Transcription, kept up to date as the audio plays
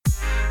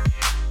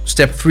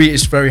step 3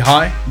 is very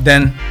high,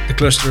 then the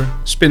cluster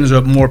spins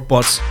up more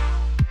pods.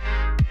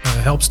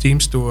 Helps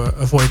teams to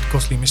avoid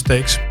costly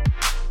mistakes.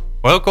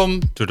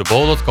 Welcome to the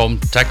Bol.com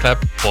Tech Lab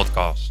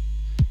podcast.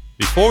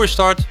 Before we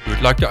start, we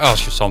would like to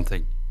ask you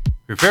something.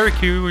 We're very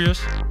curious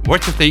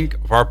what you think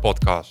of our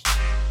podcast.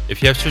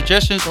 If you have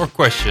suggestions or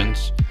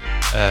questions,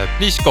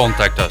 please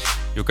contact us.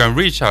 You can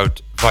reach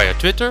out via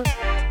Twitter,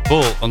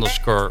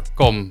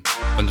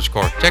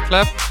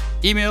 bol_com_techlab,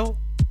 email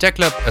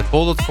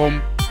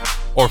techlab@bol.com,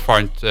 or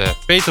find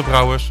Peter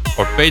Brouwers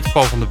or Peter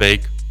Paul van der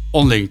Beek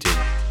on LinkedIn.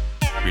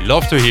 We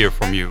love to hear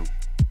from you.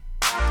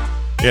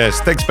 Yes,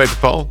 thanks Peter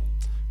Paul.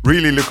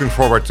 Really looking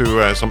forward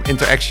to some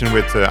interaction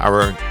with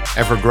our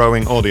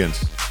ever-growing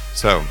audience.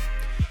 So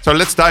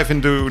let's dive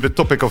into the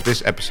topic of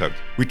this episode.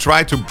 We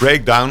try to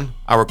break down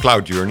our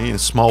cloud journey in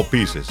small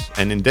pieces.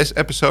 And in this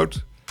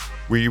episode,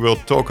 we will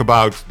talk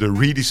about the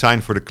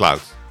redesign for the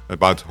cloud,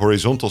 about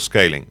horizontal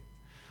scaling.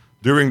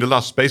 During the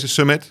last Spaces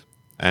Summit,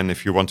 and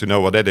if you want to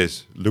know what that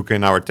is, look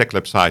in our Tech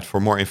Lab site for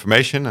more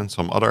information and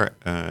some other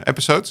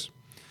episodes.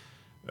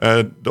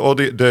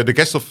 The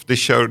guests of this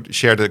show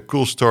shared a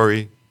cool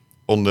story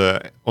on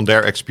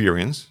their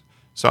experience.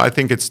 So I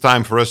think it's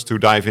time for us to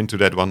dive into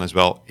that one as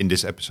well in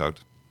this episode.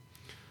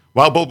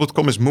 While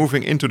Bol.com is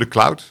moving into the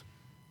cloud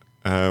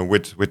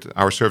with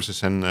our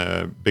services and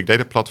big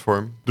data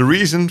platform, the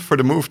reason for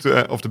the move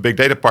of the big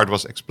data part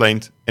was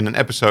explained in an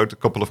episode a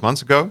couple of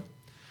months ago.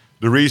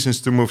 The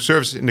reasons to move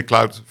services in the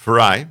cloud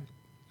vary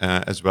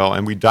as well,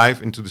 and we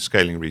dive into the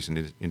scaling reason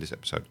in this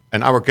episode.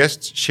 And our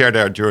guests share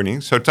their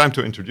journey, so time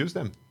to introduce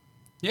them.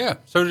 Yeah,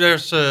 so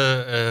there's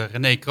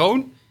René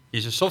Kroon.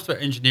 He's a software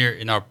engineer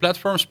in our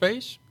platform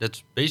space.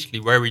 That's basically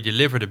where we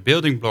deliver the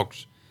building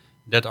blocks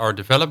that our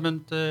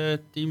development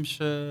teams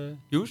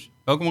use.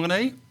 Welcome,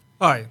 René.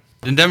 Hi.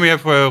 And then we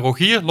have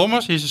Rogier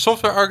Lommers. He's a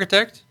software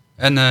architect.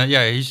 And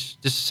this is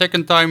the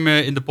second time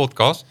in the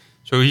podcast.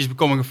 So he's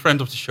becoming a friend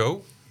of the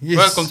show. Yes.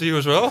 Welcome to you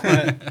as well.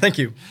 Thank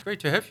you. Great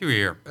to have you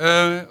here.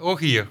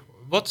 Rogier,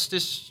 what's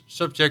this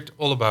subject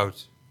all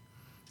about?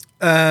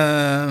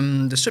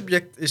 The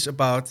subject is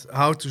about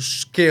how to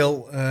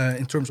scale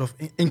in terms of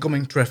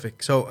incoming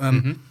traffic. So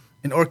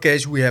in our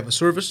case, we have a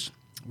service.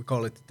 We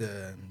call it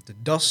the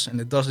DAS, and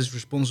the DAS is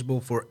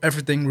responsible for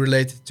everything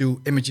related to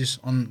images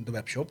on the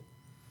web shop.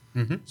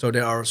 So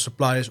there are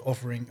suppliers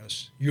offering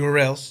us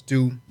URLs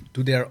to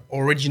their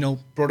original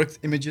product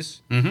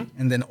images,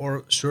 and then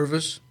our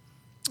service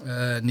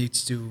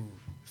needs to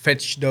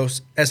fetch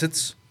those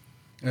assets,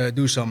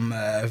 do some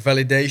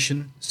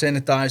validation,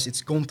 sanitize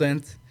its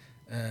content,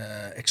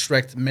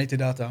 extract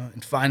metadata,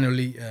 and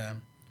finally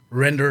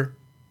render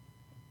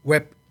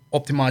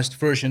web-optimized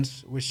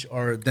versions, which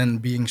are then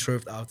being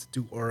served out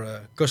to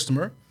our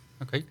customer.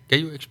 Okay, can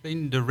you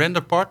explain the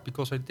render part?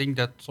 Because I think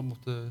that some of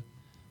the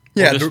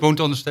others won't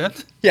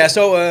understand. Yeah,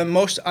 so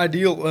most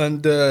ideal,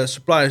 the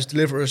suppliers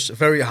deliver us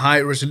very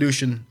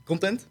high-resolution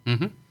content,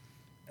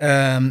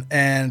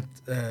 and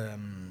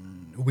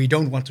we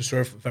don't want to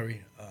serve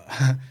very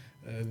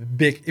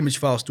big image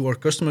files to our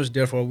customers.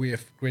 Therefore, we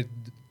have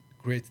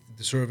created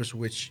the service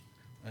which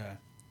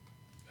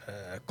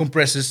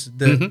compresses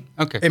the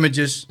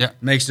images,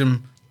 makes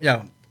them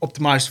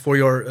optimized for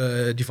your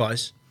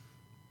device,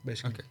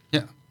 basically. Okay.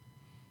 Yeah.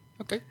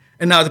 Okay.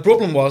 And now the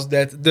problem was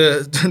that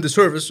the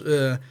service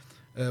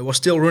was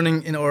still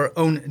running in our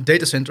own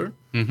data center,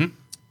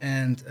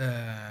 and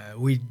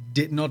we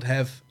did not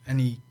have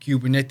any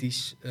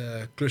Kubernetes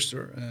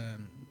cluster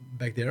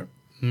back there.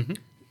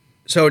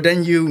 So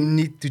then you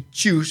need to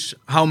choose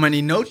how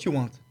many nodes you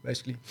want,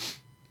 basically.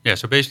 Yeah,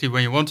 so basically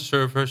when you want a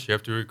service, you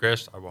have to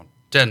request, I want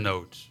 10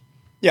 nodes.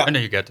 Yeah. And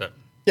then you get them.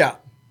 Yeah.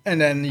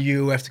 And then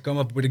you have to come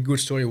up with a good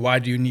story. Why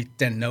do you need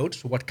 10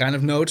 nodes? What kind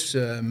of nodes?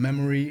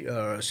 Memory,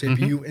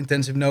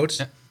 CPU-intensive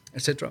nodes,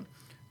 etc.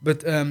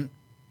 But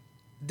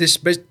this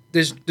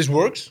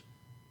works,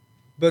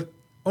 but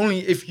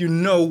only if you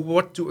know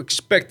what to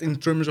expect in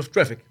terms of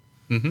traffic.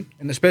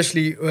 And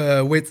especially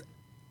with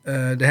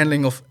the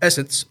handling of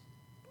assets,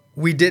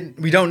 we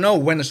don't know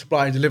when a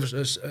supplier delivers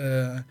us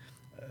a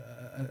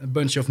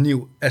bunch of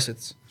new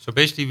assets. So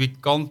basically we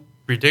can't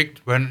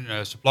predict when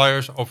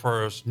suppliers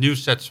offer us new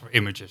sets of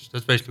images.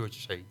 That's basically what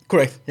you're saying.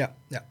 Correct. Yeah.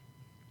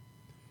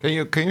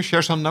 Can you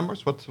share some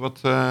numbers? What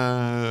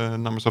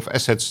numbers of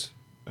assets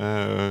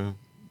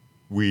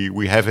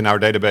we have in our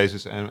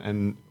databases,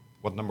 and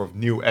what number of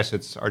new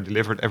assets are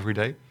delivered every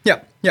day?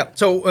 Yeah.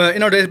 So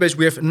in our database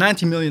we have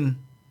 90 million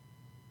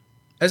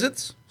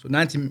assets, so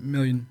 90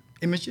 million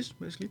images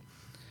basically,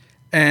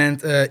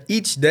 and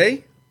each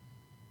day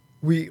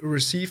we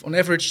receive on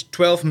average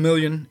 12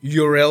 million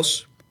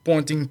URLs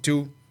pointing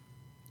to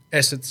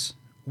assets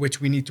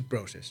which we need to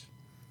process.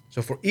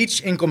 So for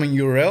each incoming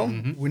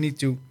URL, we need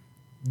to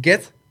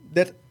get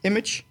that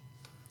image,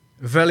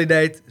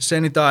 validate,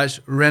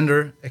 sanitize,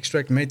 render,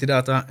 extract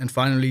metadata, and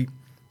finally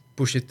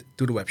push it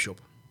to the web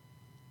shop.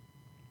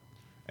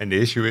 And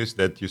the issue is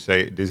that you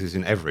say this is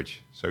an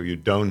average, so you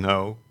don't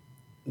know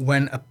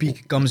when a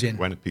peak comes in.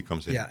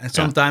 Yeah, and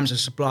sometimes a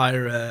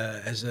supplier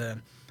has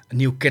a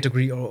new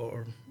category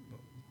or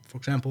for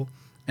example,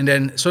 and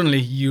then suddenly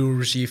you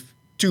receive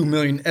 2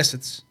 million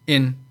assets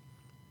in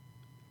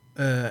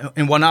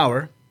 1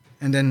 hour,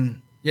 and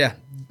then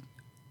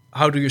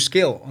how do you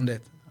scale on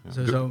that?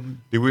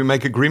 Do we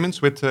make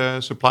agreements with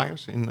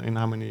suppliers in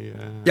how many?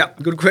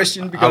 Good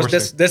question, because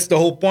hours that's the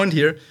whole point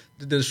here.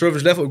 The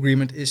service level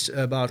agreement is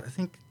about, I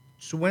think,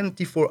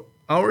 24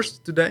 hours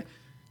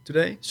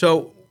today.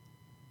 So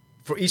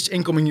for each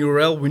incoming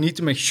URL, we need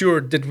to make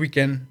sure that we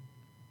can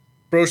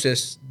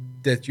process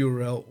that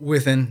URL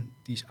within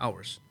these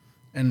hours.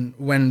 And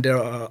when there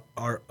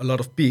are a lot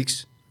of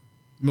peaks,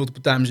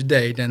 multiple times a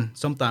day, then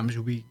sometimes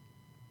we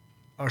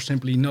are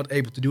simply not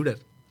able to do that.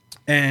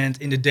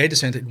 And in the data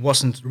center, it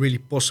wasn't really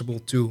possible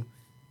to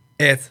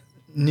add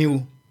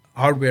new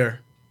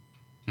hardware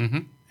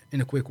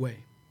in a quick way.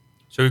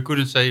 So you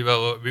couldn't say,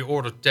 well, we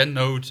ordered 10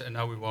 nodes and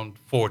now we want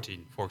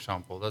 14, for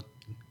example.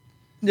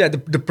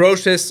 The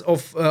process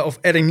of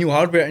adding new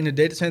hardware in the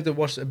data center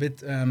was a bit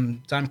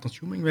time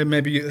consuming.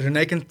 Maybe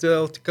René can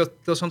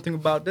tell something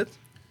about that.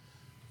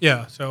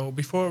 Yeah, so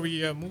before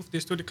we moved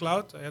this to the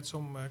cloud, I had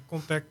some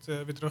contact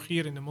with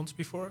Rogier in the months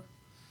before.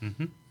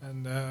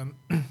 And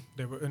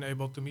they were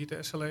unable to meet the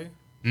SLA.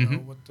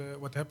 So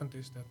what happened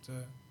is that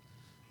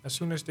as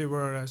soon as they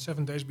were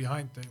 7 days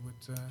behind, they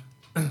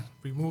would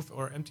remove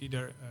or empty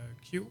their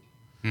queue,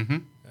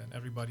 and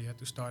everybody had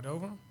to start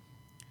over.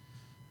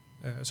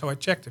 So I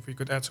checked if we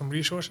could add some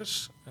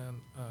resources,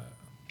 and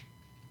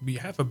we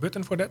have a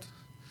button for that,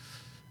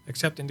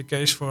 except in the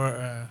case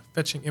for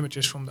fetching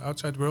images from the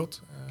outside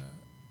world,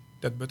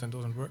 that button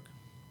doesn't work.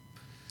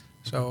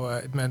 So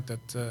it meant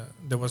that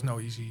there was no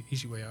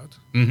easy way out.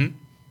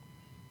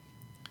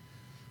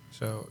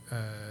 So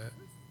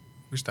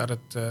we started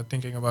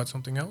thinking about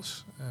something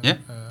else. And,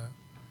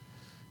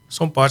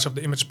 some parts of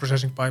the image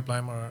processing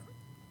pipeline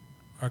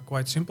are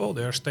quite simple.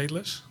 They are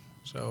stateless.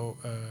 So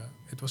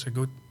it was a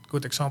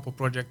good example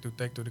project to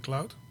take to the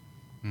cloud.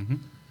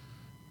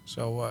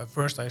 So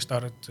first I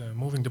started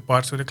moving the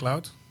parts to the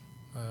cloud.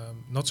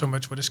 Not so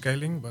much for the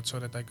scaling, but so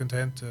that I could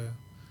hand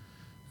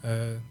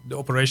the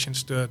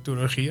operations to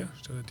Rogier,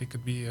 so that he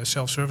could be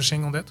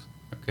self-servicing on that.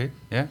 Okay,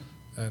 yeah.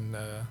 And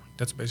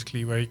that's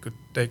basically where he could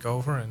take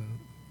over and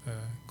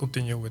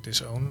continue with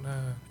his own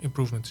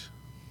improvements.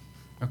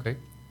 Okay.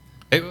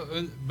 Hey,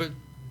 but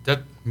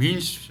that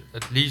means,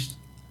 at least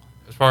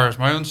as far as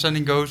my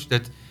understanding goes,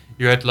 that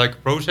you had like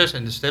a process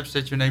and the steps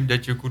that you named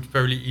that you could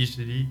fairly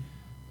easily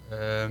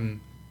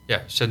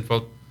send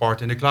one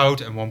part in the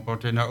cloud and one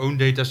part in our own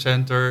data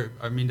center.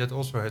 I mean, that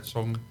also had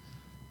some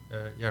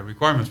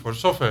requirements for the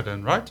software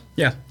then, right?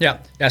 Yeah.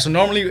 So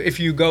normally if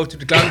you go to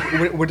the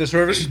cloud with the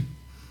service,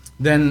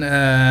 then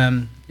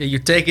you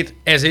take it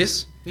as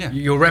is. Yeah.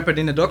 You wrap it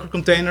in a Docker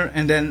container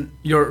and then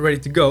you're ready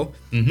to go.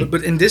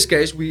 But in this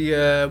case, we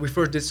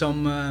first did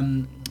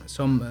some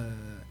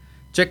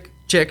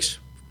checks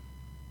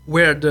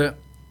where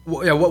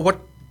what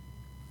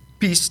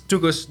piece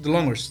took us the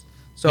longest.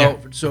 So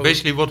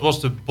basically, what was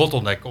the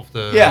bottleneck of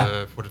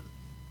the for the?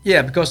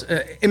 Yeah, because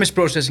image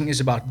processing is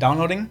about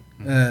downloading.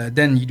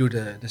 Then you do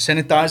the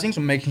sanitizing,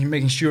 so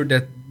making sure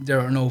that there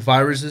are no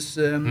viruses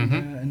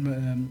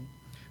and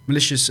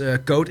malicious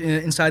code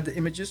inside the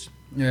images.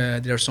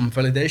 There's some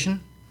validation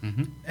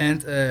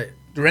and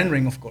the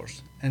rendering, of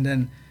course. And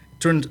then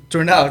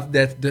turned out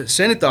that the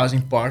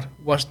sanitizing part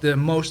was the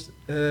most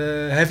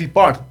heavy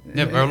part.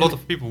 Yeah, where a lot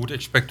of people would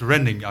expect the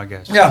rendering, I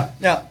guess. Yeah.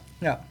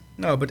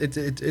 No, but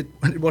it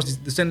was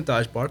the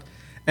sanitized part,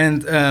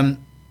 and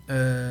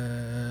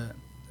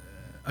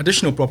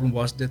additional problem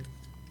was that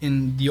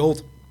in the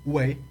old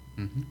way,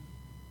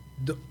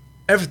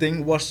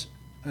 everything was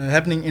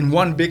happening in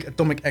one big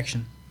atomic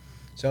action.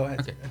 So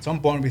at some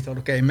point we thought,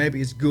 okay,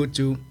 maybe it's good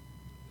to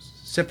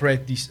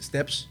separate these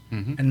steps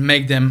and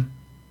make them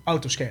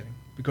auto-scaling,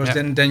 because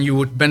then you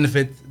would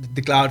benefit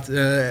the cloud.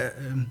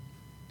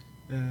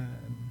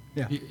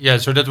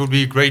 So that would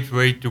be a great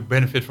way to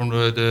benefit from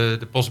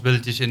the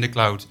possibilities in the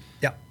cloud.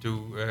 Yeah.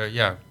 To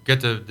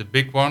get the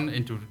big one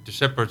into the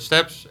separate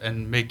steps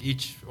and make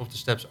each of the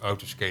steps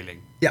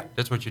auto-scaling. Yeah.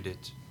 That's what you did.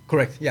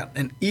 Correct. Yeah.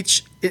 And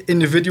each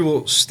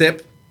individual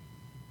step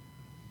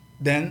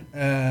then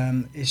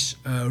is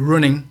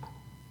running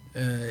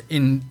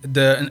in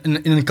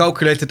a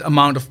calculated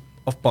amount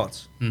of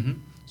pods.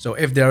 So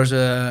if there's if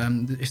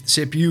the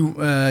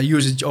CPU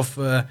usage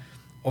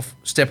of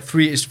step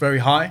 3 is very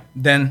high,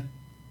 then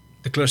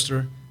the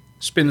cluster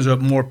spins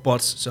up more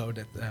pods, so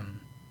that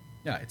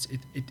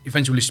it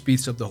eventually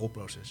speeds up the whole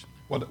process.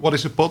 What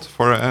is a pod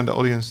for the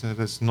audience that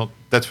is not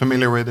that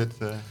familiar with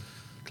it?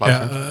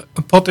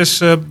 A pod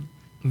is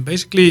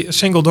basically a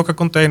single Docker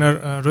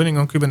container running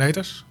on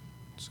Kubernetes.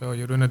 So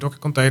you run a Docker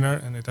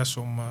container and it has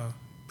some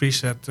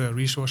preset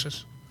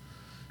resources.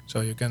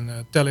 So you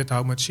can tell it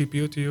how much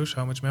CPU to use,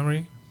 how much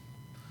memory.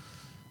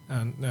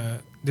 And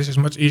this is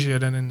much easier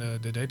than in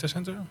the data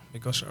center,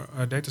 because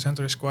our data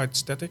center is quite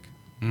static.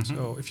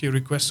 So if you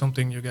request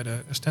something, you get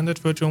a standard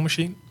virtual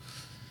machine.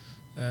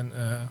 And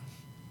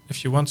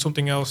if you want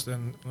something else,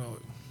 then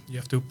you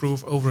have to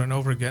prove over and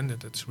over again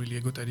that it's really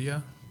a good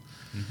idea.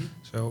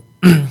 So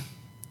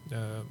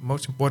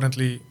most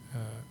importantly,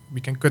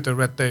 we can cut the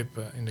red tape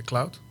in the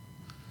cloud.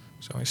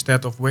 So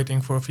instead of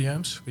waiting for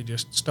VMs, we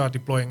just start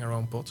deploying our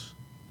own pods.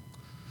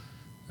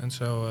 And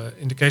so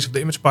in the case of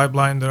the image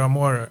pipeline, there are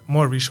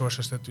more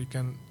resources that we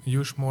can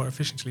use more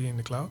efficiently in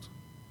the cloud.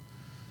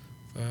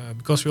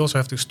 Because we also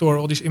have to store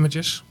all these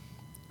images,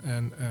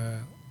 and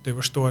they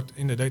were stored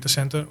in the data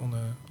center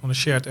on a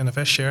shared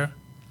NFS share.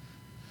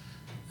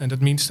 And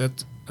that means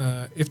that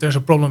if there's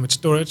a problem with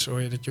storage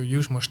or that you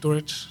use more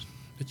storage,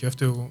 that you have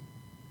to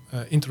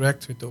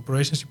interact with the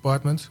operations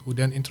department, who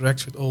then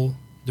interacts with all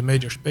the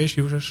major space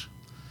users.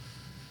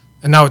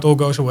 And now it all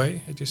goes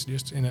away. It is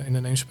just in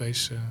a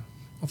namespace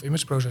of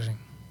image processing.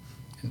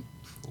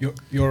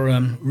 Your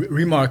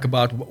remark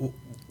about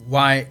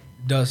why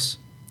does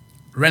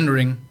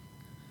rendering,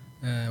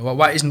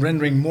 why isn't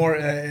rendering more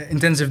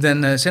intensive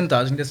than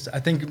sanitizing? That's, I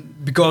think,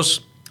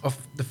 because of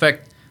the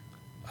fact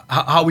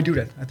how we do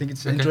that. I think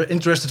it's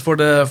interested for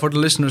the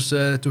listeners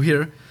to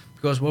hear,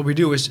 because what we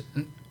do is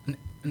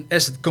an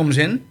asset comes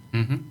in,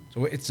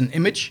 so it's an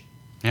image,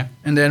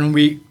 and then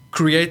we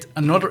create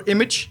another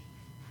image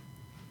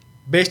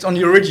based on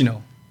the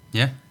original.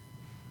 Yeah.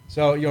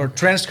 So you're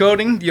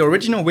transcoding the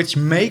original, which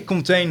may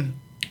contain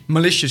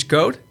malicious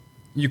code.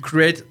 You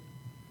create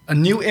a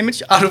new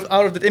image out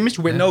of that image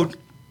with no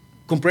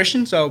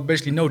compression, so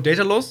basically no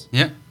data loss.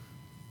 Yeah.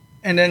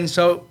 And then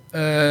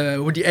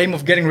with the aim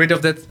of getting rid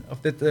of that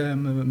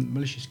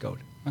malicious code.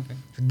 Okay.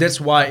 So that's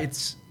why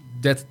it's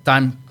that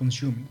time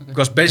consuming,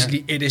 because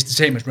basically it is the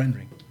same as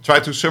rendering. Try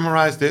to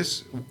summarize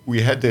this.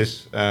 We had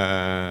this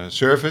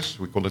service,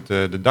 we call it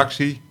the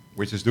DAXI,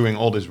 which is doing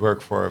all this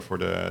work for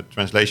the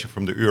translation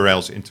from the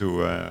URLs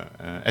into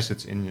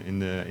assets in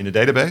the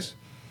database.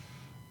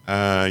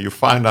 You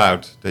find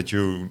out that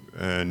you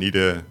need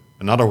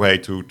another way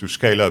to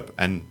scale up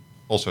and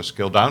also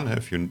scale down.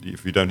 If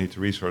you don't need the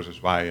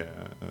resources, why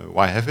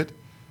have it?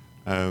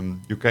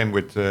 You came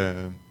with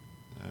the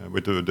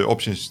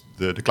options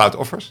the cloud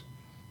offers.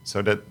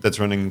 So that's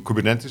running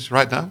Kubernetes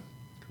right now,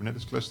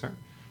 Kubernetes cluster.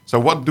 So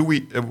what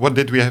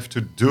did we have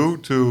to do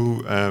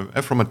to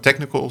from a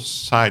technical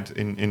side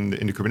in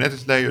the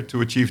Kubernetes layer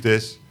to achieve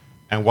this,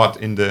 and what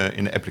in the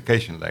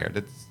application layer?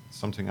 That's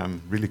something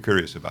I'm really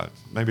curious about.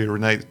 Maybe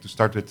René, to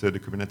start with the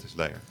Kubernetes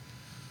layer.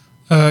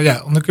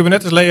 On the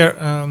Kubernetes layer,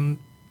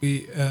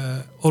 we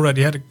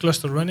already had a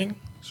cluster running.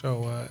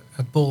 So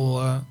at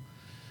Bol,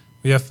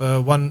 we have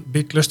one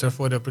big cluster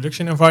for the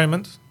production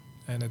environment,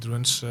 and it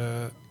runs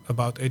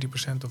about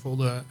 80% of all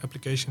the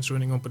applications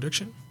running on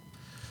production.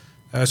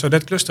 So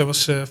that cluster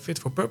was fit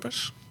for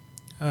purpose.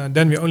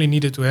 Then we only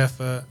needed to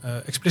have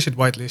an explicit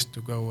whitelist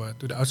to go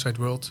to the outside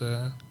world,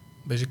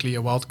 basically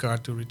a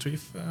wildcard to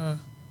retrieve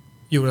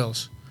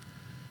URLs.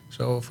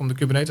 So from the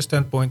Kubernetes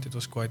standpoint, it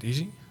was quite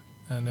easy.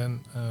 And then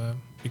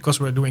because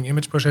we're doing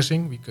image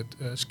processing, we could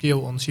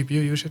scale on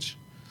CPU usage.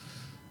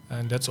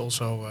 And that's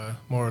also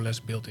more or less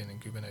built in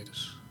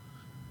Kubernetes.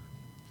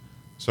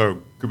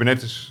 So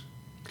Kubernetes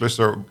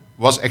cluster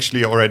was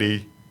actually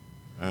already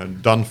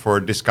done for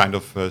this kind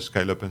of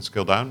scale up and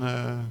scale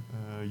down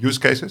use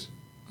cases?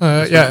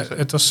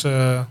 It was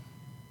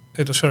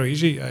very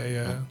easy.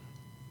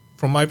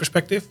 From my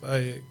perspective,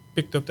 I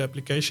picked up the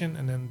application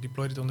and then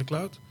deployed it on the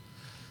cloud.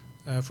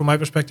 From my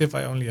perspective,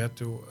 I only had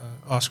to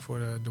ask for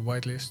the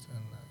whitelist,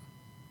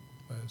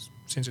 and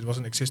since it was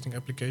an existing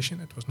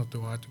application, it was not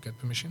too hard to get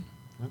permission.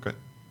 Okay,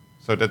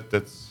 so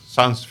that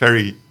sounds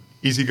very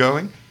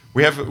easygoing.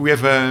 We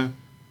have a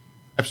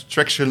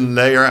abstraction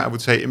layer, I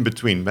would say, in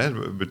between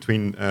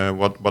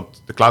what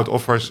the cloud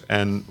offers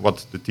and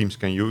what the teams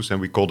can use,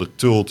 and we call the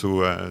tool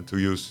to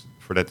use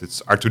for that.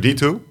 It's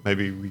R2D2.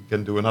 Maybe we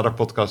can do another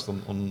podcast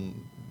on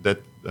that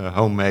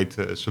homemade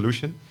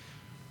solution.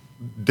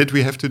 Did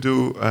we have to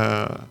do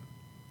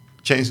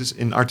changes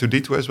in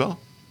R2D2 as well?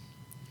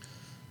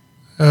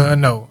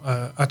 No,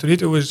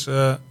 R2D2 is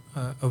a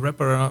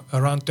wrapper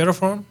around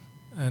Terraform,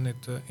 and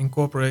it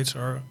incorporates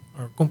our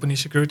company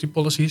security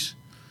policies.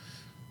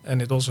 And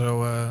it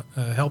also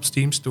helps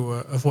teams to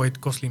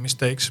avoid costly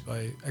mistakes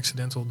by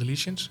accidental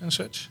deletions and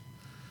such.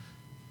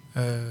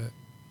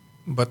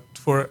 But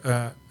for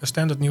a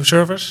standard new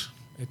service,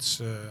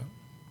 it's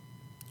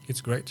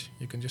great.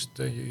 You can just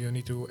you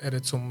need to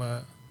edit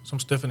some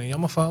stuff in a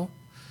YAML file.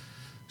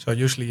 So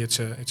usually it's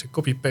a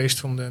copy paste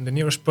from the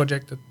nearest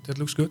project that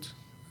looks good,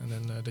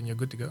 and then you're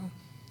good to go.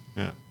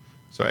 Yeah.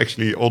 So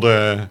actually all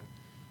the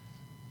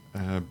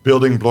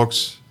building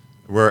blocks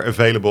were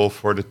available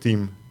for the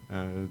team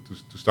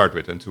to start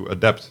with and to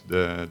adapt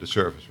the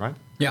service, right?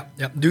 Yeah.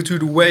 Due to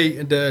the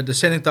way the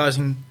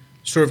sanitizing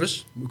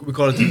service, we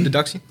call it the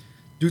DAXI,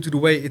 due to the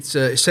way it's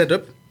set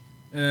up,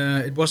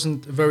 it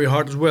wasn't very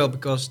hard as well,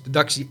 because the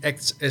DAXI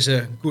acts as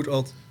a good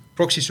old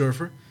proxy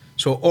server.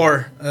 So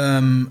our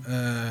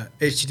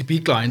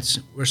HTTP clients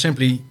were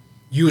simply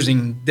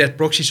using that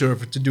proxy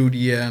server to do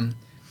the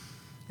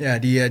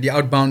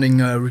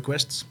outbounding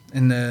requests.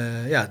 And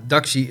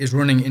DAXI is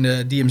running in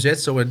the DMZ,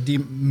 so a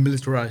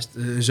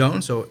demilitarized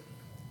zone. So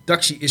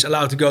DAXI is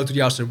allowed to go to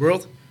the outside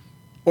world.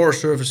 Our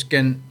service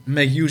can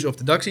make use of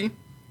the DAXI,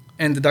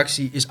 and the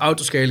DAXI is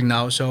auto-scaling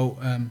now. So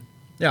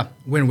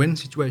win-win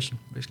situation,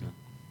 basically.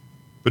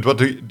 But what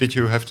did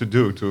you have to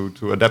do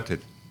to adapt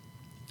it?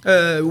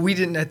 We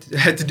didn't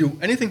had to do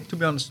anything, to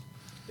be honest.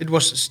 It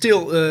was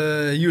still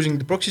using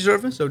the proxy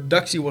server, so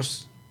Daxi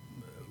was.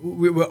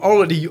 We were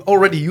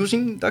already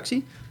using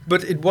Daxi,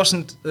 but it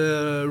wasn't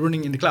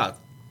running in the cloud.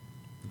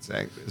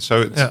 It's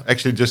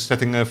actually just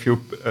setting a few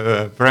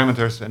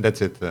parameters and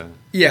that's it.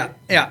 Yeah,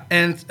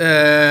 and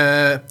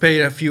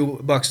pay a few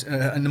bucks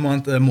in a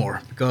month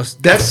more, because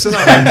that's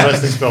another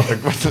interesting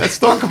topic. But let's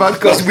talk about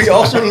because we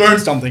also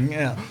learned something.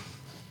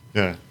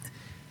 Yeah.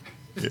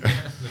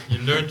 You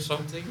learned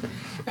something.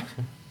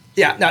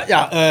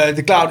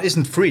 The cloud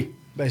isn't free,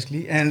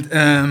 basically, and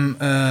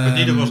but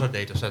neither was our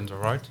data center,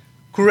 right?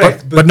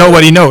 Correct, but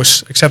nobody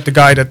knows except the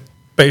guy that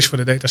pays for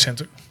the data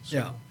center.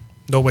 Yeah.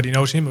 Nobody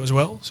knows him as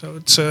well, so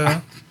it's.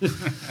 But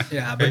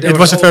it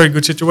was a very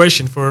good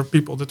situation for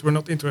people that were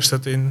not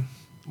interested in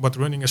what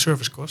running a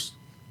service costs.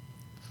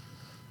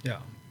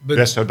 Yeah,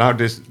 but so now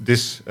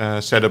this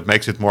setup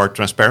makes it more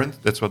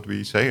transparent. That's what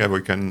we say.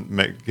 We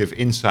can give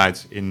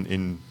insights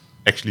in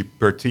actually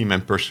per team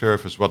and per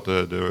service what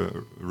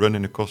the run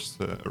in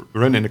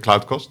the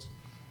cloud costs.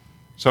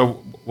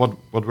 So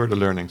what were the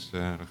learnings,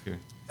 Rogier?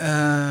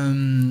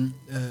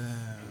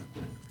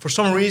 For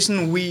some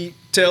reason, we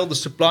tell the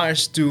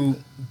suppliers to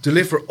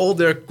deliver all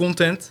their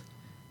content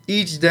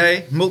each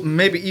day,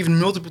 maybe even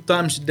multiple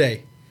times a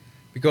day,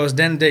 because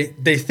then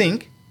they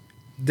think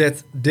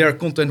that their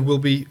content will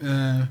be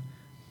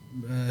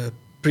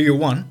prior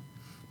one,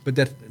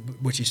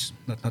 which is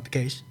not the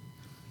case.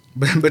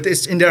 But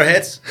it's in their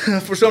heads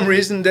for some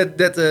reason that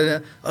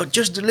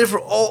just deliver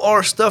all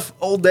our stuff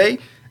all day,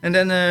 and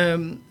then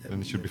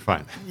it should be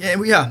fine.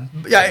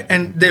 Yeah,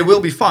 and they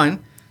will be fine.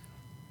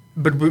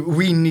 But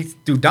we need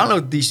to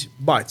download these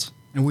bytes,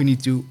 and we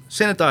need to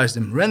sanitize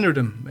them, render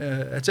them,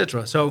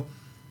 etc. So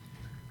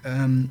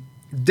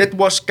that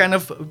was kind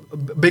of a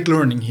big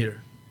learning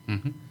here.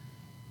 Mm-hmm.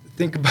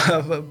 Think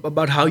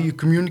about how you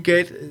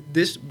communicate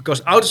this,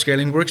 because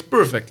autoscaling works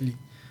perfectly.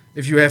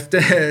 If you have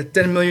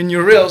 10 million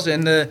URLs,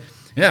 and the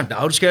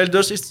autoscaler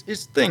does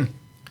its thing,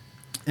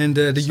 and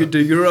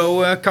the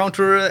Euro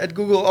counter at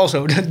Google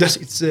also does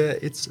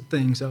its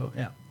thing. So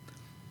yeah.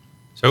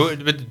 So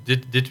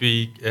did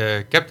we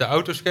keep the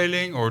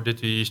auto-scaling, or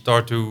did we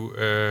start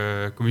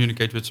to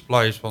communicate with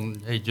suppliers from,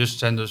 hey, just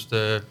send us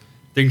the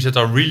things that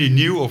are really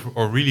new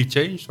or really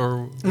changed,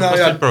 or what's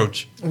the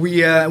approach?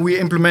 We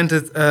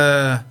implemented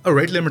a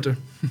rate limiter.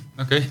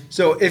 Okay.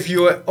 So if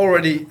you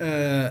already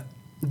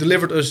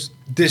delivered us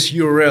this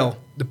URL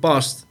the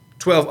past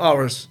 12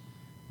 hours,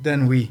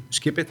 then we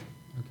skip it.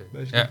 Okay.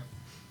 Basically. Yeah.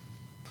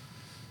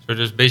 So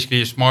there's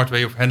basically a smart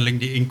way of handling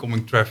the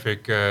incoming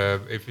traffic.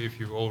 If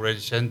you already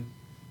sent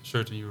a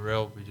certain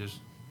URL, we just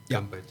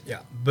dump it.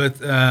 Yeah, but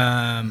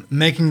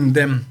making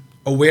them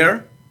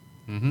aware,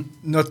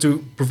 not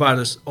to provide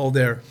us all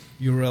their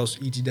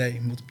URLs each day,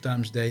 multiple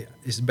times a day,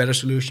 is a better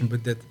solution.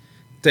 But that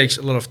takes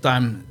a lot of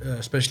time,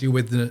 especially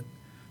with the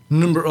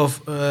number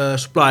of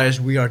suppliers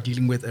we are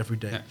dealing with every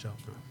day. Yeah. So.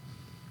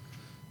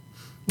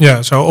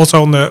 Yeah. So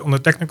also on the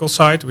technical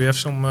side, we have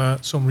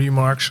some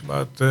remarks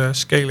about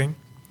scaling.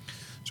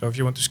 So if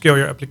you want to scale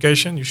your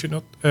application, you should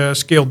not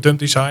scale dump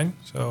design.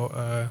 So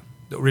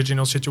the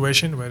original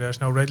situation where there's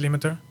no rate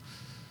limiter,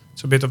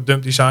 it's a bit of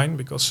dump design,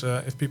 because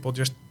if people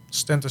just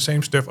send the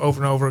same stuff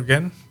over and over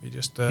again, we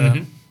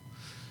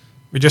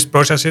just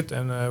process it,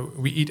 and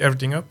we eat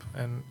everything up,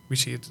 and we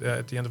see it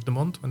at the end of the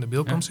month when the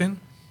bill comes in.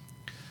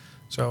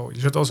 So you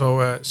should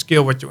also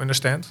scale what you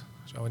understand.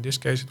 So in this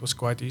case, it was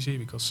quite easy,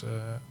 because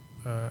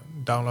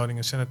downloading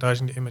and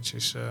sanitizing the image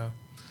is a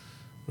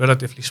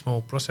relatively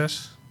small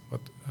process.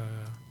 But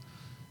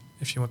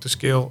if you want to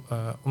scale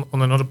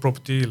on another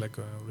property, like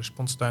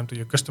response time to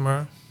your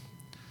customer,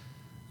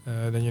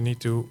 then you need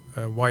to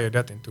wire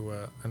that into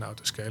an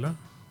autoscaler.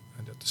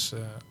 And that's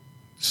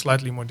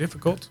slightly more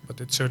difficult,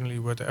 but it's certainly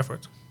worth the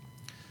effort.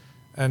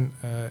 And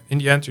in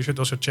the end, you should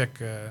also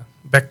check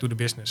back to the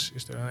business.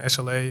 Is there an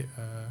SLA?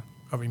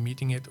 Are we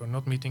meeting it or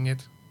not meeting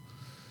it?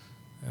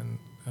 And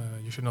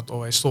you should not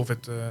always solve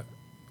it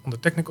on the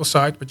technical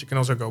side, but you can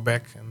also go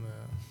back and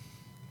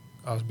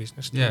ask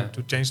business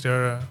to change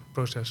their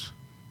process.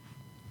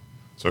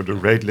 So the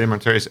rate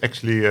limiter is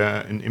actually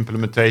an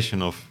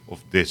implementation of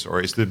this,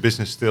 or is the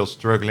business still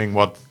struggling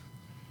what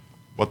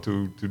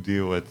to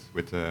deal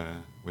with the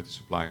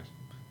suppliers?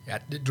 Yeah,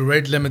 the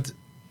rate limit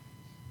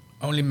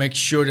only makes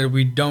sure that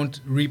we don't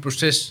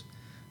reprocess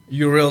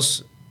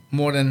URLs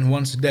more than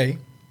once a day.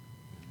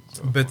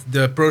 So but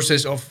the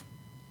process of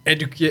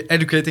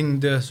educating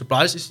the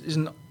suppliers is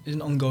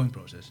an ongoing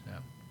process. Yeah.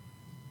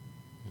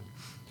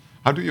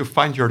 How do you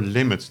find your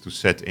limits to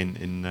set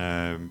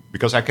in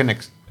because I can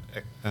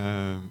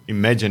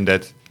imagine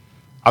that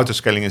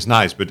autoscaling is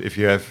nice, but if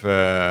you have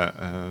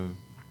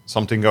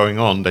something going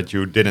on that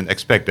you didn't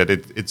expect, that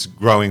it's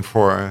growing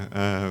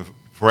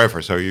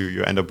forever, so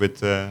you end up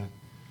with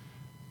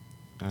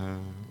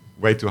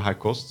way too high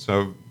cost.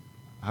 So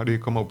how do you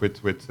come up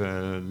with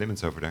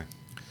limits over there?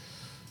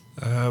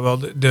 Well,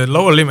 the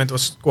lower limit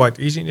was quite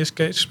easy in this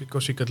case,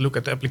 because you could look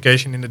at the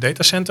application in the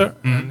data center,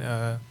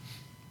 and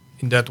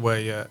in that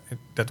way,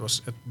 that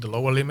was at the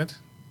lower limit.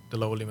 The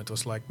lower limit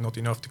was like not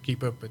enough to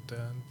keep up with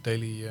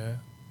daily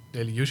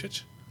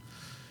usage.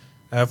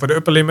 For the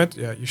upper limit,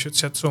 you should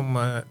set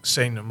some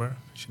sane number.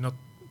 You should not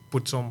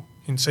put some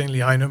insanely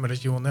high number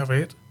that you will never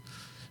hit,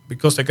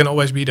 because there can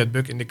always be that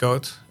bug in the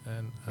code,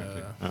 and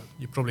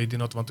you probably do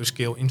not want to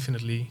scale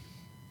infinitely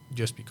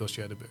just because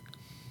you had a bug.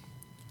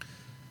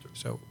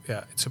 So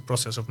it's a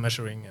process of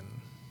measuring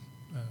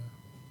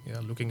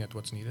and looking at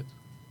what's needed.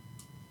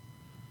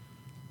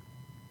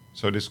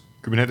 So this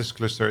Kubernetes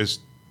cluster is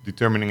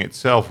determining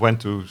itself when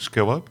to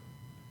scale up,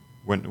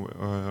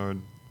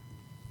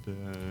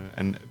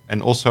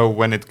 and also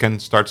when it can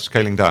start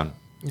scaling down.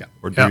 Yeah.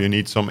 Or do you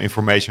need some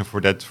information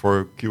for that,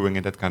 for queuing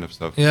and that kind of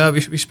stuff? Yeah,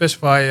 we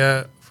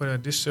specify for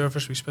this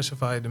service, we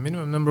specify the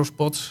minimum number of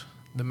pods,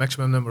 the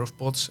maximum number of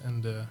pods,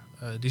 and the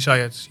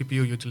desired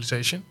CPU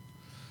utilization.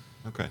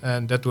 Okay.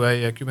 And that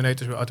way,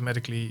 Kubernetes will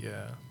automatically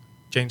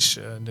change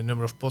the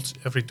number of pods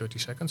every 30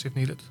 seconds if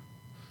needed.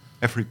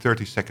 Every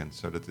 30 seconds,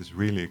 so that is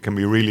really, can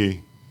be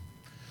really...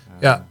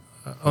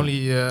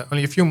 Only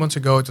a few months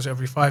ago it was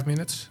every 5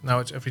 minutes. Now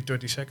it's every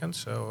 30 seconds.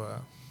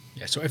 So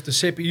so if the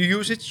CPU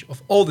usage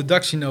of all the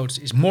Duxy nodes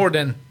is more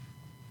than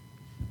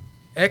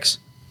X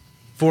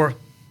for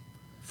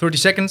 30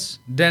 seconds,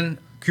 then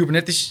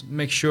Kubernetes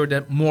makes sure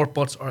that more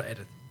pods are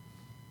added.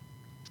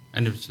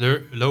 And if it's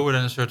lower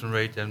than a certain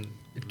rate, then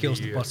it kills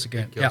the pods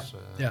again. Kills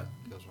one.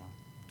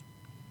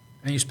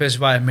 And you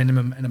specify a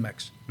minimum and a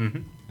max.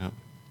 Mm-hmm. Yeah.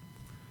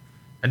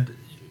 And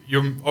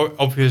you're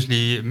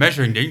obviously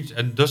measuring things,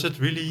 and does it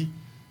really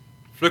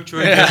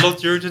fluctuate a lot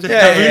during the day?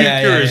 I'm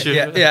really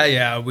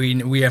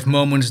curious. We have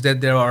moments that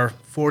there are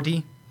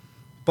 40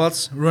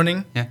 pods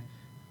running. Yeah.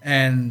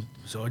 And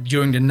so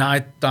during the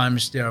night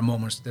times, there are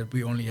moments that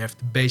we only have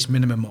the base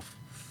minimum of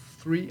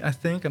 3, I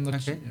think. I'm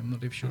not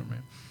even sure,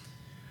 man.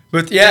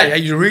 But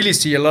you really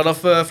see a lot of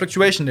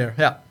fluctuation there.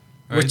 Yeah.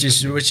 Which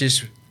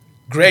is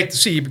great to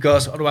see,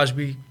 because otherwise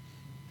it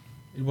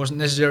wasn't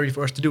necessary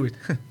for us to do it.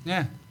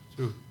 Yeah.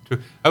 True.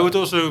 I would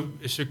also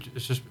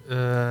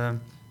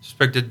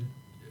suspect that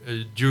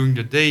during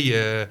the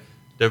day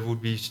there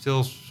would be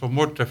still some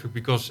more traffic,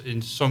 because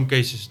in some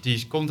cases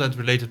these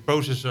content-related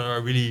processes are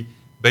really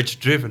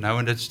batch-driven now,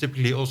 and that's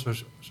typically also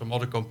some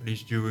other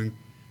companies do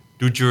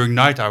during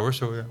night hours.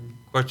 So I'm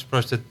quite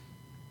surprised that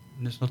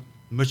there's not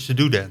much to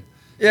do then.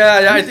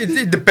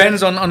 It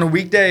depends on a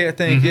weekday, I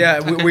think.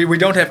 Mm-hmm. We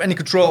don't have any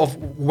control of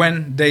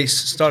when they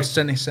start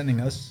sending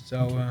us.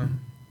 So.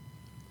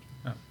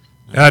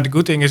 The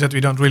good thing is that we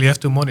don't really have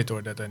to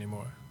monitor that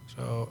anymore.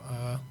 So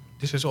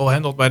this is all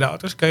handled by the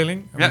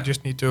auto-scaling. And we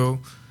just need to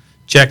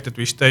check that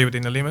we stay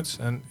within the limits.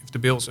 And if the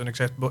bill is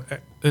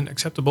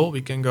unacceptable,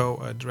 we can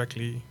go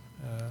directly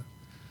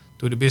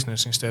to the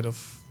business instead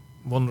of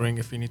wondering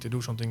if we need to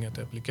do something at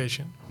the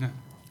application. Yeah.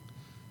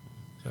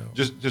 So.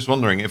 Just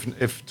wondering,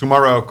 if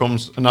tomorrow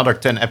comes another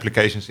 10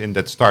 applications in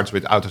that starts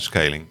with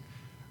auto-scaling,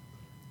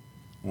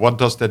 what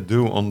does that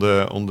do on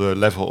the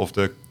level of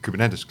the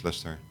Kubernetes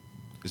cluster?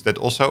 Is that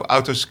also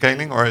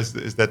auto-scaling, or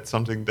is that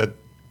something that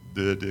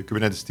the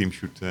Kubernetes team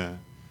should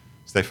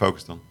stay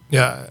focused on?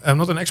 Yeah, I'm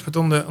not an expert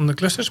on the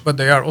clusters, but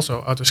they are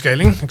also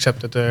auto-scaling,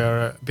 except that they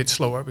are a bit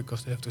slower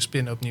because they have to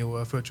spin up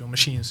new virtual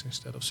machines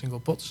instead of single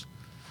pods.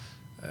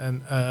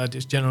 And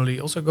this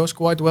generally also goes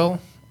quite well,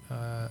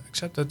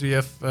 except that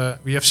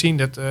we have seen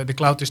that the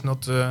cloud is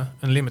not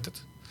unlimited.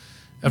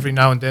 Every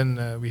now and then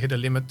we hit a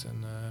limit,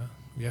 and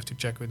we have to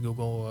check with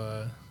Google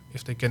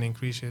if they can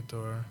increase it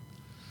or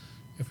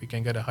if we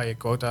can get a higher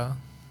quota.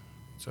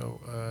 So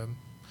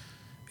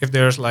if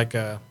there's like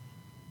a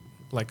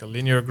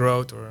linear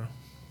growth, or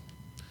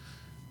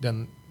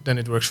then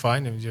it works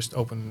fine, and we just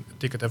open a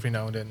ticket every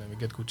now and then and we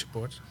get good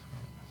support.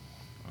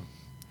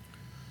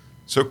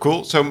 So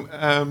cool. So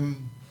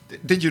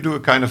did you do a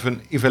kind of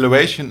an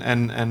evaluation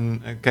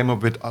and came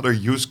up with other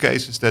use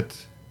cases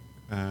that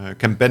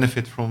can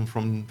benefit from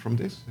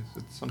this? Is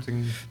it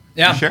something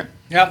to share?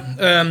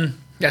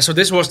 So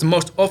this was the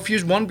most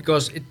obvious one,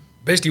 because it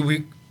basically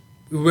we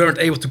weren't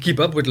able to keep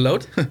up with the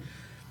load.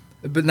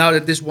 But now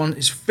that this one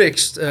is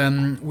fixed,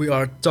 we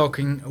are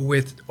talking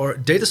with our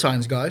data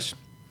science guys,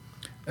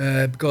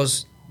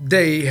 because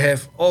they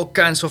have all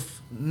kinds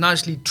of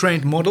nicely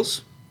trained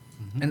models.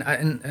 Mm-hmm.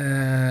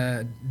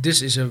 And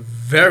this is a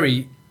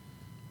very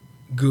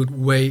good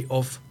way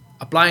of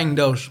applying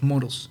those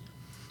models.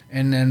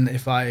 And then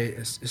if I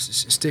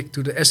stick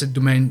to the asset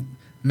domain,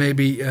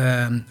 maybe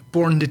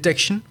porn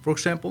detection, for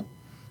example,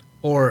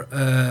 or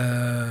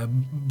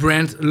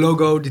brand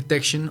logo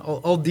detection,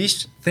 all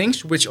these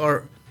things which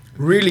are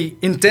really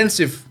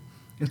intensive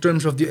in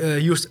terms of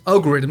the used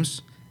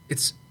algorithms,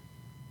 it's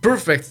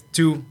perfect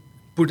to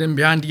put them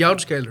behind the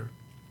autoscaler.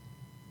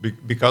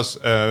 Because,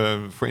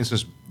 for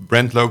instance,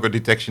 brand logo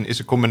detection is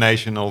a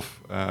combination of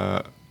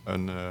a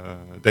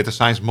data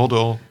science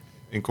model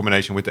in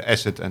combination with the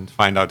asset, and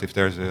find out if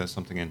there's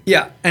something in.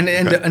 Yeah, and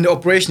the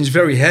operation is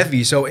very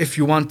heavy. So if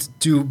you want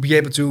to be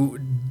able to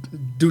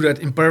do that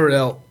in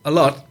parallel a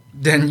lot,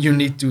 then you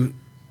need to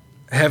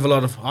have a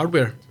lot of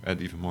hardware.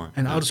 Add even more.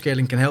 And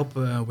autoscaling can help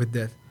with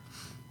that.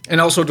 And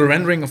also the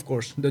rendering, of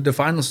course. The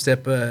final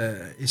step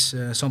is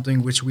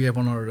something which we have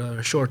on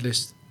our short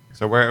list.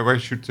 So where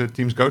should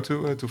teams go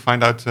to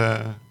find out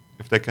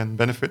if they can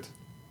benefit?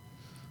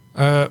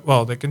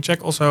 Well, they can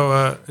check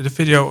also the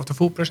video of the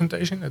full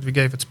presentation that we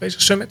gave at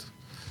Spaces Summit.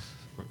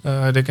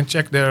 They can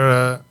check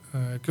their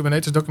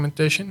Kubernetes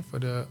documentation for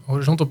the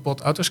horizontal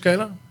pod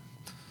autoscaler.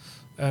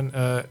 And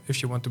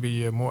if you want to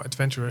be more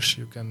adventurous,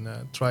 you can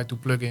try to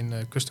plug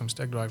in custom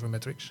stack driver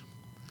metrics.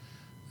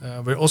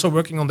 We're also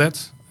working on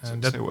that.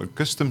 And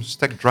Custom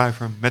stack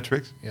driver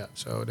metrics? Yeah,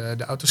 so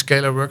the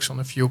autoscaler works on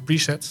a few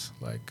presets,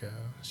 like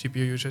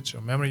CPU usage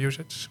or memory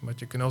usage, but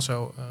you can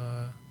also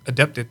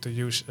adapt it to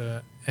use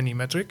any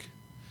metric.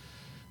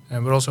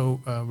 And we're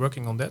also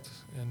working on that.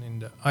 And in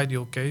the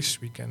ideal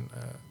case, we can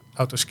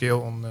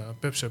autoscale on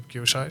PubSub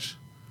queue size,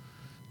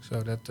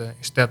 so that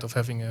instead of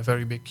having a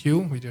very big queue,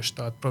 we just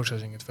start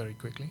processing it very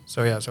quickly.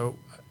 So yeah, so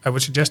I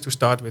would suggest to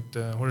start with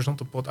the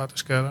horizontal pod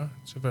autoscaler.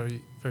 It's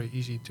very, very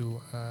easy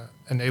to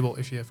enable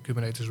if you have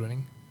Kubernetes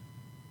running.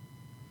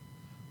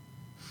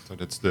 So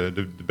that's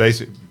the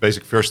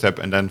basic first step,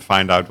 and then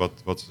find out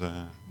what's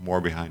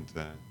more behind.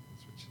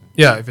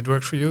 Yeah, if it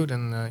works for you,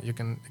 then you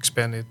can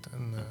expand it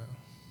and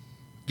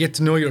get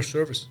to know your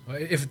service.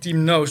 If a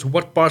team knows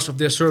what parts of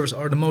their service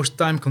are the most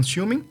time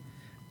consuming,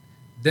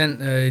 then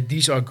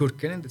these are good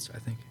candidates, I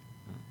think.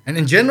 And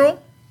in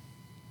general,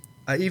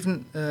 we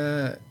can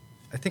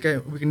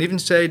even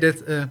say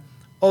that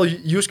all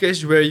use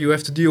cases where you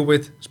have to deal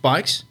with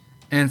spikes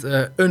and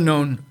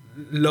unknown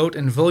load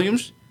and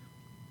volumes,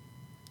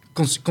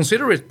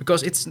 consider it,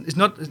 because it's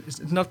not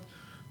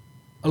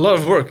a lot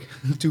of work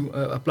to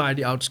apply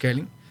the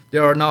autoscaling.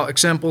 There are now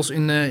examples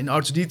in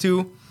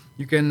R2D2.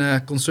 You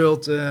can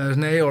consult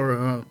René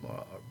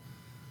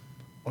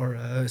or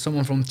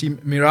someone from Team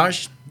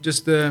Mirage.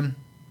 Just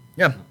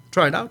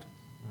try it out.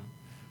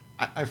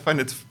 I find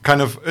it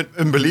kind of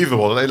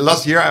unbelievable.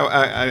 Last year,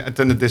 I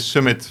attended this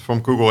summit from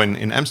Google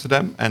in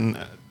Amsterdam, and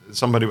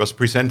somebody was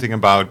presenting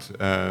about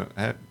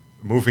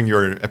moving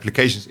your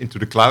applications into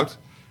the cloud.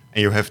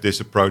 And you have this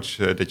approach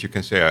that you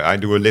can say, I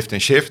do a lift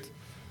and shift,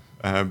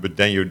 but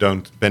then you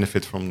don't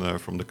benefit from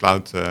the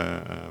cloud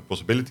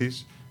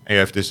possibilities. And you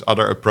have this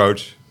other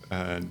approach,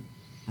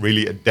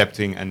 really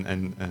adapting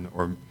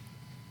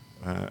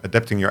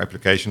adapting your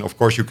application. Of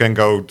course, you can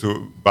go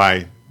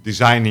by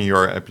designing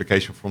your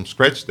application from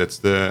scratch. That's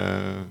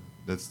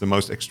the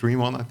most extreme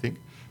one, I think.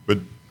 But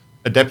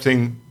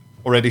adapting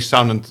already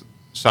sounded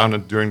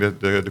during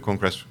the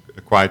congress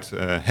quite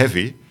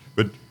heavy.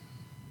 But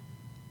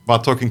while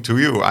talking to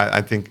you,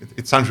 I think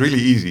it sounds really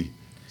easy.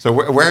 So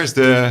where is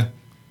the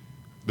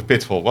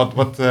pitfall?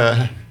 What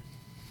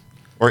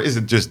or is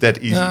it just that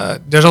easy?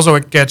 There's also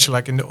a catch,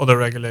 like in the other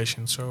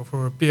regulations. So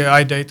for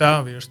PII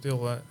data, we are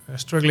still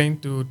struggling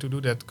to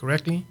do that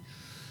correctly.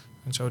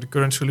 And so the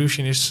current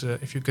solution is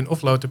if you can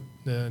offload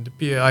the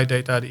PII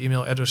data, the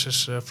email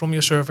addresses from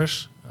your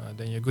servers,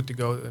 then you're good to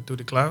go to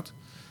the cloud.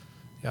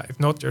 Yeah, if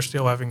not, you're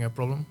still having a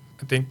problem.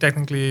 I think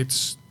technically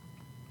it's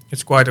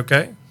quite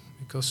okay,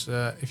 because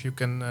if you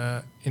can,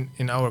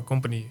 in our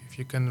company, if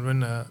you can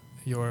run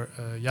your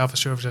Java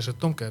service as a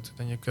Tomcat,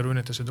 then you can run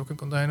it as a Docker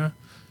container.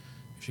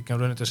 If you can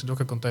run it as a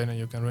Docker container,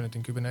 you can run it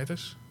in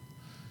Kubernetes.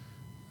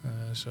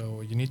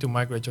 So you need to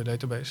migrate your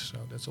database. So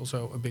that's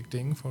also a big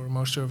thing for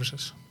most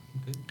services.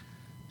 Okay.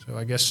 So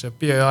I guess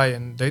PII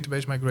and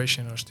database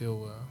migration are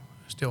still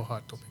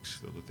hard topics.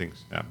 Still the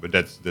things, yeah. But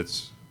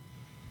that's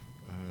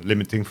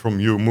limiting from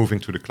you moving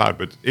to the cloud.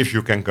 But if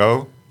you can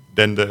go,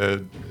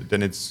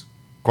 then it's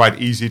quite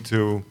easy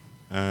to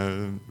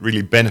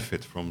really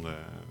benefit from the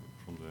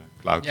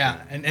cloud.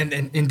 Yeah, and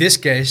in this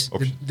case,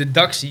 the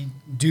Duxy,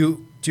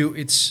 due to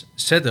its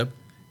setup,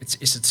 it's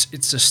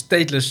a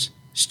stateless,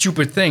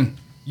 stupid thing.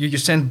 You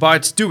send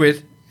bytes to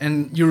it,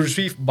 and you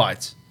receive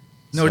bytes.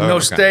 No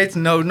state,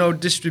 no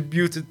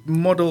distributed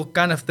model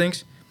kind of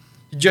things.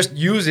 You just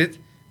use it,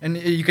 and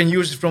you can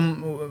use it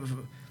from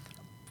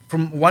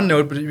one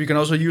node, but you can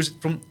also use it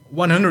from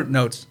 100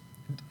 nodes.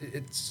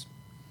 It's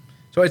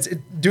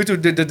due to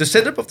the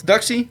setup of the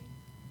Duxy.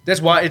 That's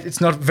why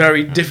it's not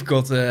very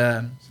difficult.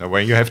 So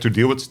when you have to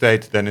deal with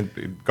state, then it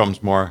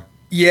becomes more.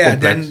 Yeah,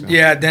 complex.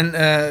 then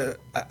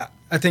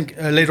I think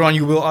later on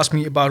you will ask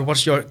me about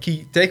what's your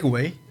key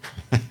takeaway.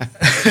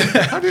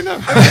 How do you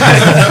know?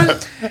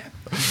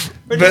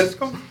 But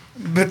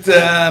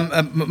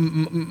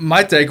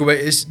my takeaway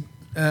is,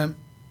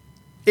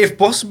 if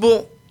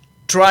possible,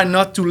 try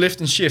not to lift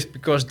and shift,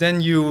 because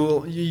then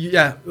you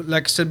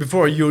like I said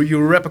before,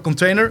 you wrap a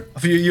container,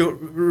 you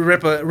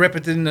wrap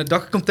it in a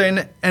Docker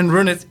container and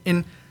run it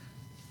in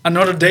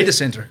another data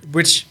center,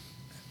 which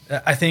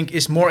I think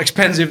is more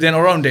expensive than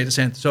our own data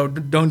center. So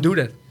don't do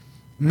that.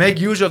 Make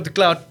use of the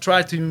cloud.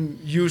 Try to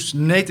use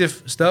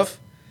native stuff,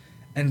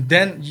 and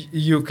then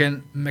you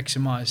can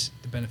maximize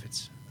the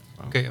benefits.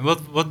 Okay,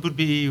 what would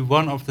be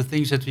one of the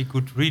things that we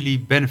could really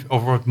benefit,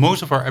 or what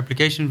most of our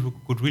applications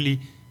could really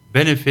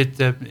benefit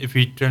if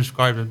we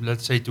transcribe it,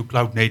 let's say, to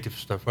cloud native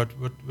stuff? What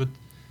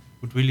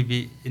would really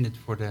be in it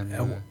for them?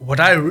 What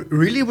I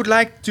really would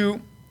like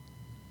to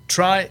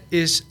try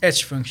is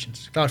edge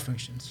functions, cloud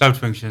functions. Cloud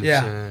functions.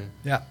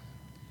 Yeah.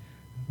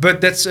 But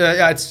that's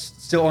it's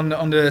still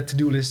on the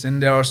to-do list,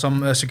 and there are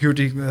some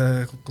security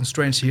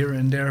constraints here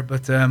and there.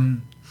 But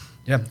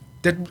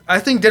I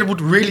think that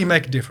would really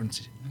make a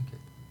difference.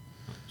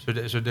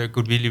 Okay. So there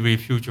could really be a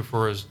future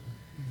for us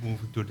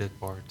moving to that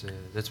part.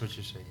 That's what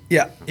you're saying.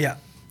 Yeah.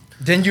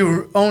 Then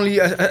you only,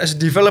 as a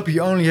developer,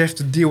 you only have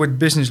to deal with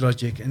business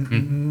logic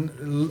and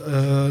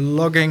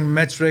logging,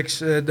 metrics,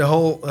 the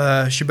whole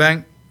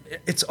shebang.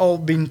 It's all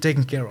been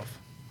taken care of.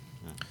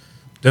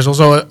 There's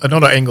also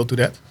another angle to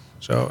that.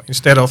 So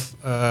instead of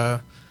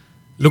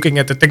looking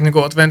at the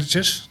technical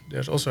advantages,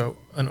 there's also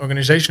an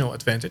organizational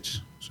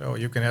advantage. So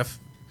you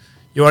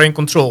are in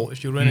control.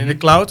 If you run in the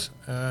cloud,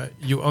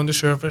 you own the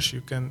service,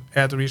 you can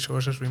add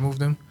resources, remove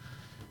them.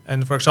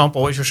 And for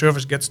example, if your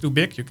service gets too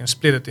big, you can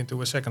split it into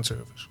a second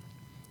service.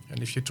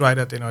 And if you try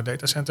that in our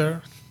data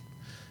center,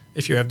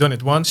 if you have done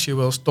it once, you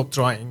will stop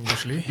trying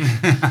usually.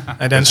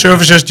 And then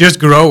services just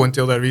grow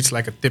until they reach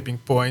like a tipping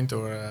point,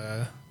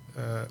 or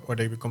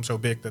they become so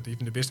big that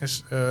even the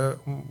business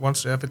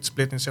wants to have it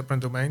split in separate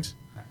domains.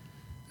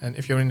 And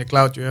if you're in the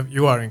cloud,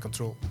 you are in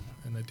control.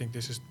 And I think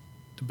this is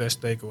the best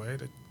takeaway,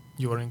 that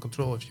you are in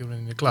control if you're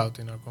in the cloud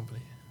in our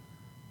company.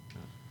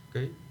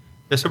 Okay.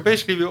 Yeah, so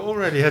basically we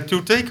already had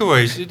 2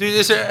 takeaways.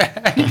 Is there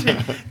anything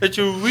that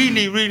you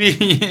really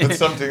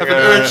have an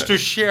urge to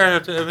share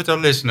with our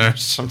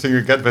listeners? Something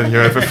you get when you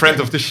have a friend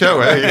of the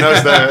show. He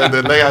knows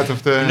the layout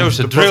of the,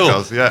 the drill.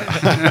 Podcast.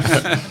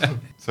 Yeah.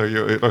 So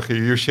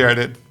you shared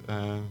it,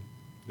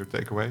 your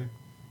takeaway.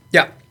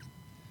 Yeah.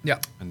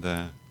 And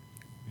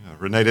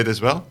René did as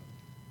well.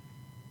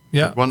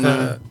 Yeah.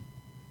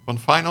 One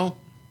final.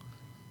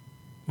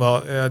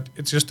 Well,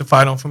 it's just the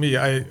final for me.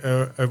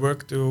 I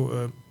work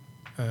to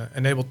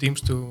enable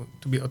teams to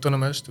be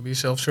autonomous, to be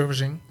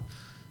self-servicing.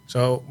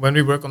 So when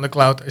we work on the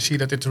cloud, I see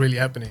that it's really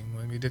happening.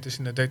 When we did this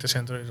in the data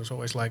center, it was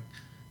always like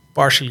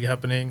partially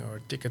happening, or a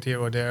ticket here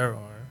or there,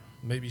 or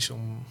maybe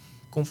some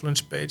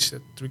Confluence page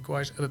that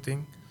requires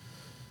editing.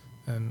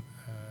 And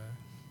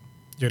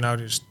you're now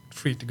just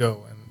free to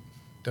go. And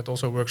that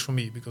also works for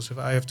me, because if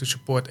I have to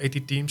support 80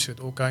 teams with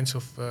all kinds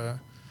of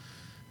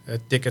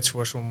tickets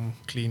for some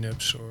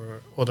cleanups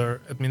or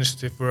other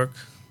administrative work,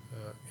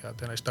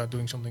 then I start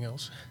doing something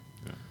else.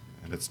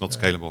 And it's not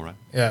scalable, right?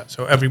 Yeah,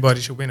 so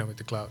everybody's a winner with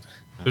the cloud.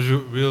 It's a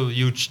real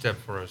huge step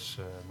for us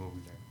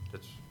moving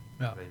there.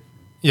 That's great.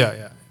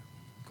 Yeah.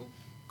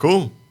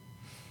 Cool.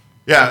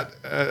 Yeah,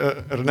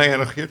 René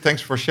and Rogier,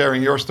 thanks for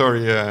sharing your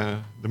story,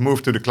 the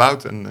move to the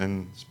cloud,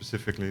 and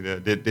specifically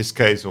this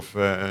case of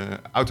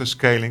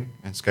auto-scaling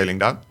and scaling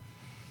down.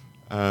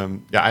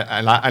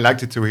 I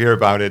liked it to hear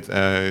about it.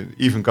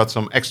 Even got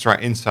some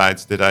extra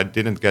insights that I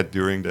didn't get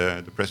during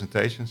the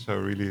presentation, so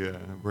really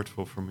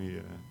worthwhile for me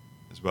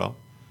as well.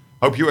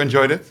 Hope you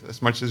enjoyed it as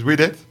much as we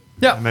did.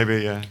 Yeah. And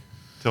maybe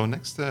till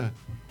next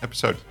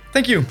episode.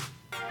 Thank you.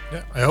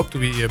 Yeah, I hope to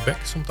be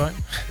back sometime.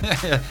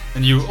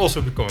 And you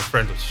also become a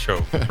friend of the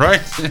show,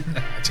 right?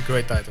 It's a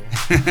great title.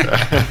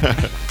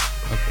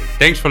 Okay,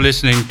 thanks for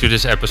listening to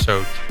this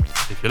episode.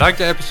 If you like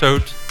the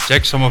episode,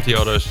 check some of the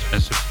others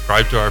and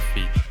subscribe to our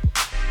feed.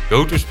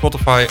 Go to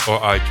Spotify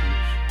or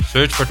iTunes,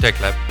 search for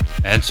TechLab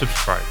and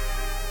subscribe.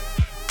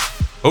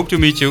 Hope to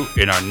meet you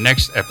in our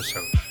next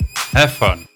episode. Have fun!